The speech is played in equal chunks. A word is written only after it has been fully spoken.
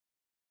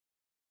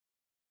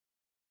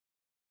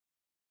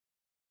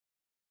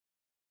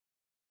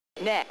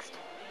Next,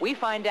 we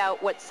find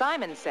out what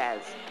Simon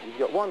says. You've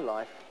got one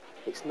life,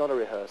 it's not a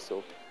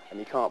rehearsal, and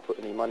you can't put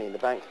any money in the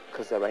bank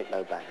because there ain't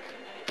no bank.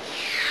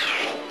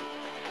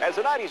 As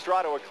the 90s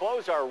draw to a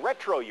close, our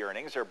retro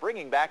yearnings are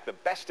bringing back the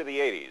best of the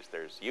 80s.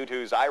 There's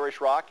U2's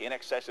Irish rock,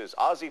 INXS's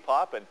Aussie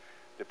pop, and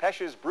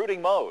Depeche's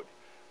brooding mode.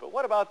 But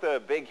what about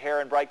the big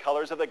hair and bright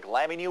colors of the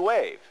glammy new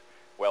wave?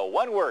 Well,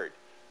 one word,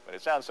 but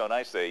it sounds so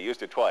nice they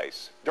used it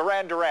twice.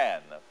 Duran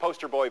Duran, the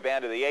poster boy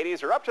band of the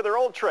 80s, are up to their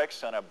old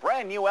tricks on a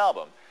brand new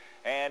album.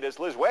 And as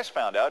Liz West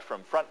found out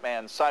from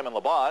frontman Simon Le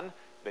Bon,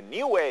 the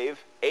new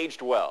wave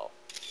aged well.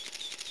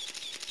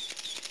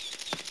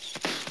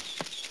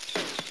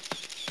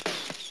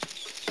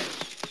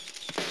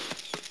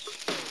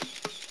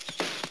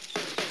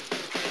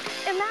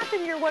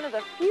 Imagine you're one of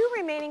the few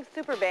remaining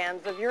super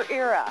bands of your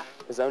era.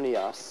 There's only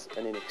us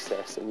and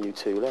INXS and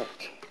U2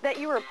 left. That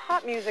you were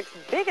pop music's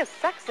biggest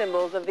sex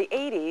symbols of the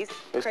 80s.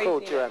 It's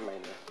called Duran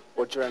Mania,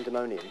 or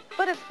Durandemonium.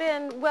 But it's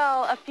been,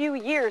 well, a few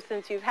years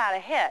since you've had a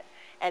hit,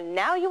 and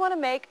now you want to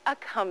make a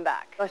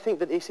comeback. I think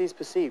that this is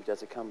perceived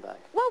as a comeback.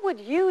 What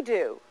would you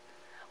do?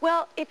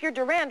 Well, if you're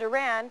Duran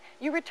Duran,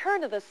 you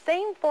return to the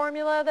same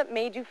formula that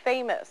made you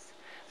famous,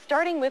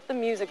 starting with the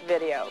music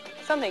video,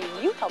 something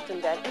you helped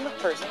invent in the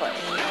first place.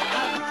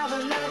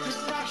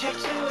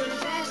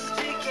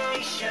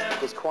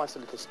 There's quite a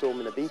little storm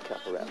in a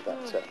B-cup around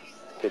that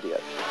video.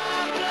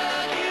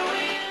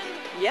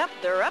 Yep,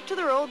 they're up to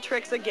their old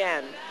tricks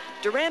again.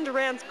 Duran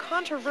Duran's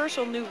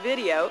controversial new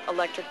video,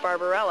 Electric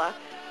Barbarella,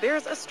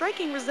 bears a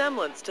striking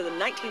resemblance to the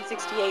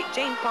 1968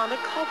 Jane Fonda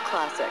cult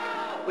classic,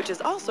 which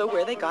is also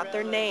where they got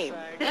their name.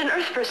 Did an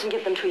Earth person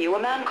give them to you, a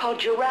man called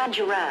Duran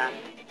Duran?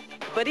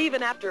 But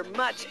even after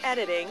much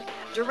editing,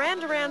 Duran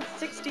Duran's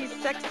 60s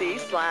sexy /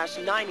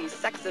 90s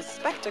sexist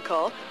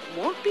spectacle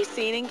won't be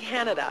seen in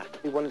Canada.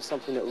 We wanted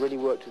something that really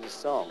worked with the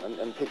song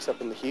and picks up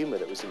on the humour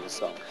that was in the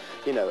song.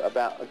 You know,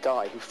 about a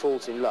guy who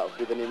falls in love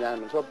with an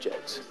inanimate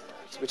object,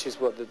 which is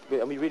what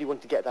and we really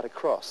wanted to get that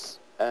across.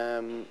 I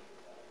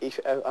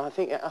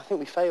think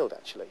we failed,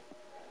 actually.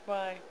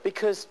 Why?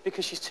 Because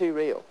she's too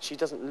real. She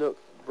doesn't look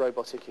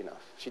robotic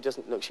enough. She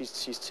doesn't look.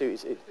 She's too.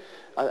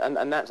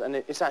 And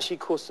it's actually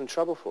caused some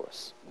trouble for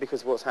us,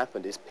 because what's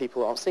happened is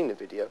people aren't seeing the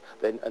video,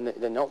 and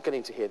they're not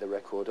getting to hear the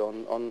record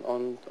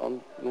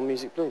on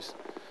Music Blues.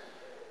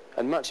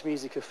 And much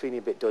music are feeling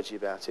a bit dodgy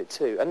about it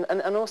too.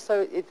 And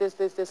also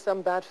there's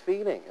some bad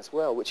feeling as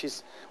well, which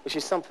is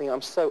something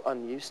I'm so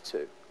unused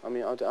to. I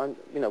mean,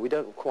 you know, we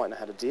don't quite know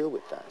how to deal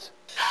with that.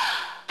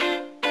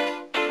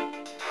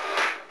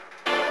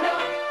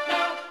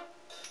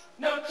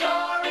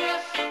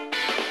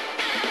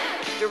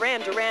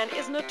 Duran Duran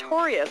is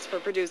notorious for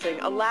producing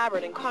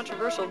elaborate and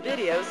controversial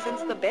videos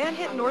since the band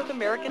hit North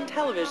American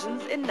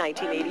televisions in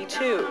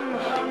 1982.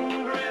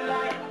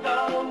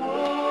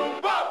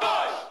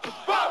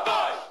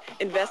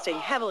 Investing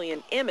heavily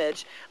in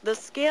image, the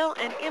scale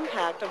and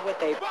impact of what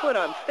they put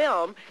on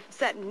film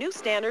set new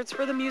standards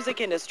for the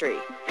music industry.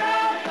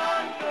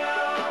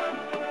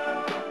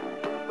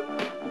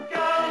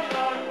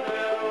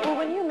 Well,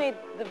 when you made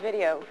the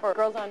video for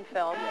Girls on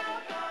Film,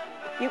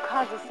 you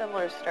caused a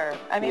similar stir.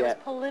 I mean, it was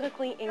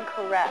politically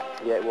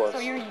incorrect. Yeah, it was. So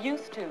you're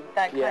used to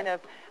that kind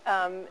of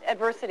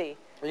adversity.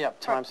 Yeah,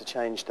 times have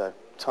changed, though.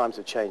 Times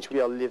have changed.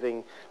 We're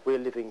living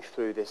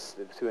through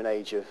an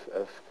age of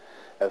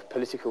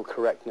political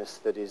correctness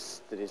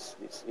it's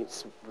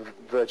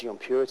verging on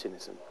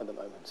Puritanism at the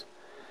moment,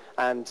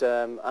 and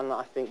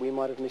I think we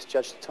might have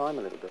misjudged the time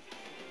a little bit.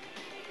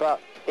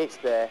 But it's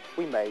there.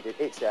 We made it.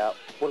 It's out.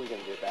 What are we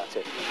going to do about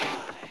it?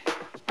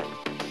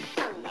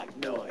 Like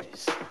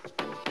noise.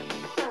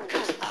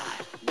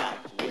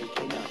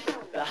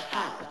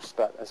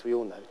 But as we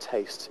all know,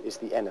 taste is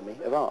the enemy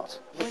of art.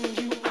 When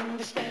you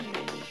understand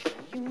me,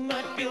 you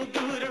might feel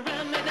good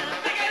around me now.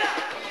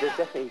 There's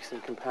definitely some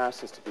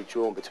comparisons to be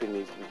drawn between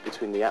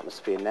the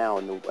atmosphere now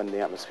and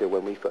the atmosphere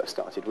when we first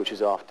started, which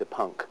was after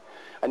punk.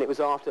 And it was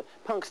after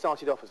punk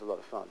started off as a lot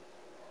of fun,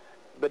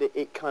 but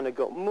it kind of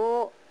got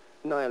more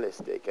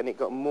nihilistic, and it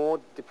got more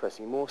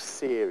depressing, more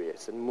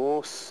serious, and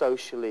more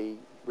socially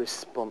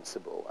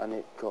responsible, and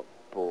it got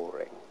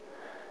boring.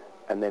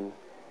 And then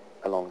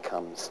along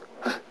comes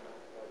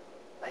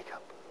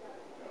makeup,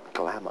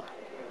 glamour,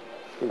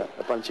 you know,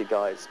 a bunch of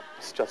guys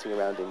strutting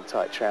around in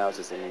tight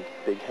trousers and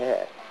big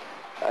hair,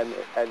 and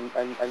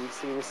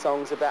singing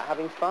songs about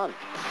having fun.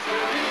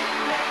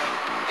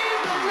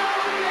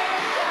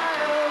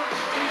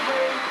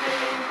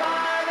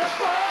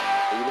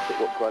 When you look at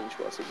what grunge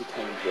was, it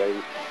became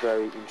very,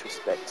 very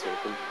introspective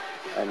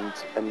and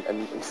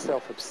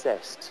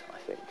self-obsessed, I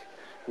think.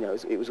 You know,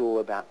 it was all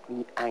about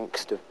the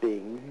angst of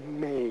being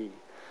me.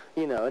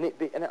 You know, and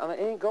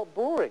it got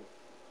boring.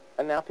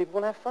 And now people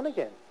want to have fun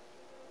again.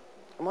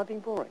 Am I being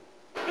boring?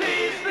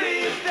 Please,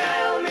 please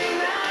tell me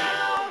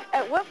now.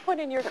 At what point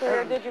in your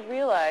career did you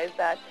realize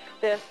that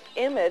this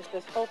image,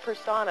 this whole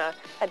persona,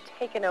 had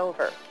taken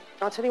over?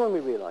 I'll tell you when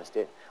we realized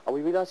it.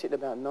 We realized it in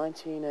about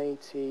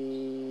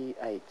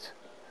 1988.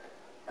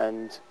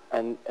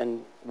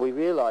 And we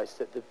realized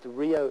that the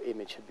Rio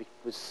image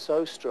was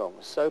so strong,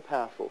 so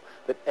powerful,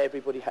 that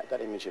everybody had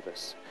that image of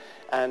us.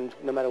 And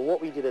no matter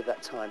what we did at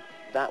that time,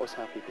 that was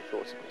how people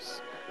thought of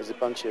us. There's a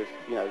bunch of,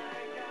 you know,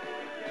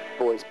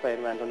 boys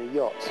playing around on a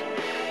yacht.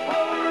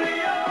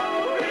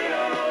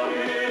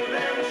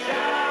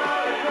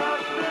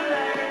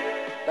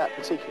 That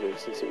particular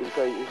instance, it was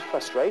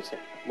frustrating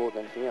more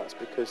than anything else,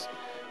 because,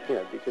 you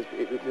know, because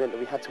it meant that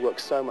we had to work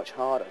so much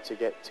harder to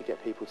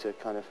get people to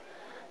kind of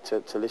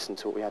to listen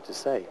to what we had to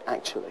say,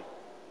 actually.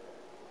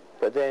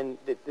 But then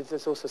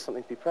there's also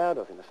something to be proud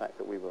of in the fact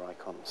that we were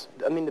icons.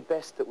 I mean, the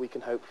best that we can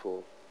hope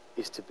for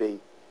is to be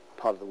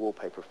part of the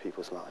wallpaper of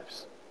people's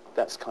lives.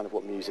 That's kind of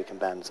what music and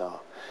bands are.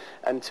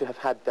 And to have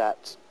had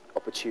that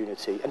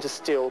opportunity and to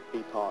still be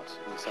part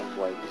in some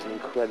way is an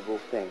incredible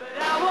thing.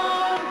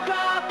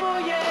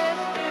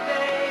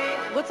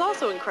 What's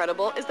also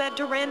incredible is that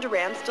Duran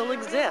Duran still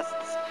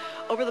exists.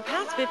 Over the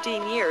past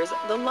 15 years,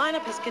 the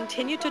lineup has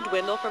continued to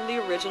dwindle from the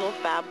original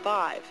Fab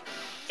Five.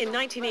 In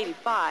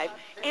 1985,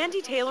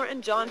 Andy Taylor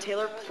and John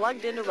Taylor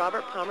plugged into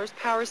Robert Palmer's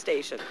power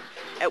station,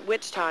 at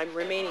which time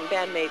remaining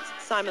bandmates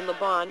Simon Le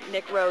Bon,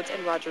 Nick Rhodes,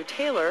 and Roger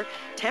Taylor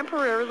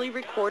temporarily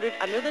recorded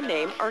under the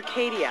name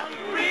Arcadia.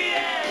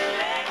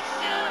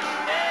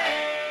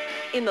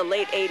 In the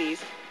late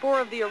 80s, 4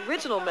 of the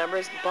original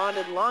members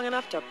bonded long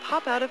enough to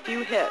pop out a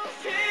few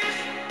hits.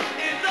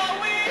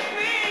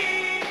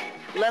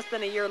 Less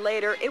than a year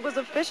later, it was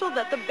official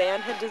that the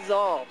band had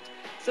dissolved.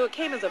 So it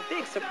came as a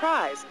big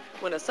surprise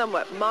when a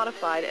somewhat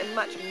modified and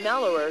much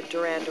mellower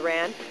Duran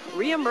Duran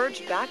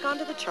re-emerged back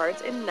onto the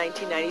charts in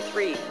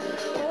 1993.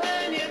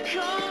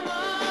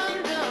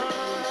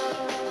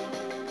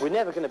 We're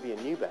never going to be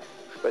a new band,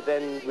 but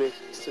then we're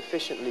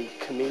sufficiently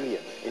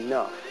chameleon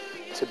enough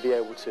to be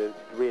able to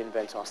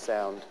reinvent our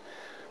sound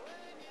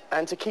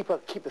and to keep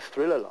the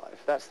thrill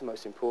alive. That's the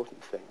most important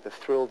thing, the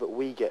thrill that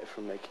we get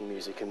from making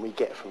music and we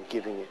get from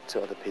giving it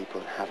to other people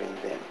and having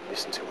them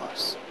listen to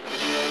us.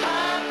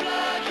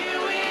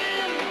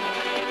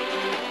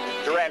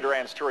 Duran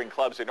Duran's touring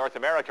clubs in North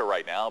America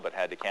right now, but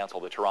had to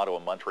cancel the Toronto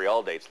and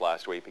Montreal dates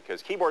last week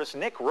because keyboardist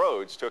Nick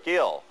Rhodes took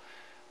ill.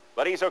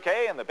 But he's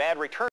okay, and the band returned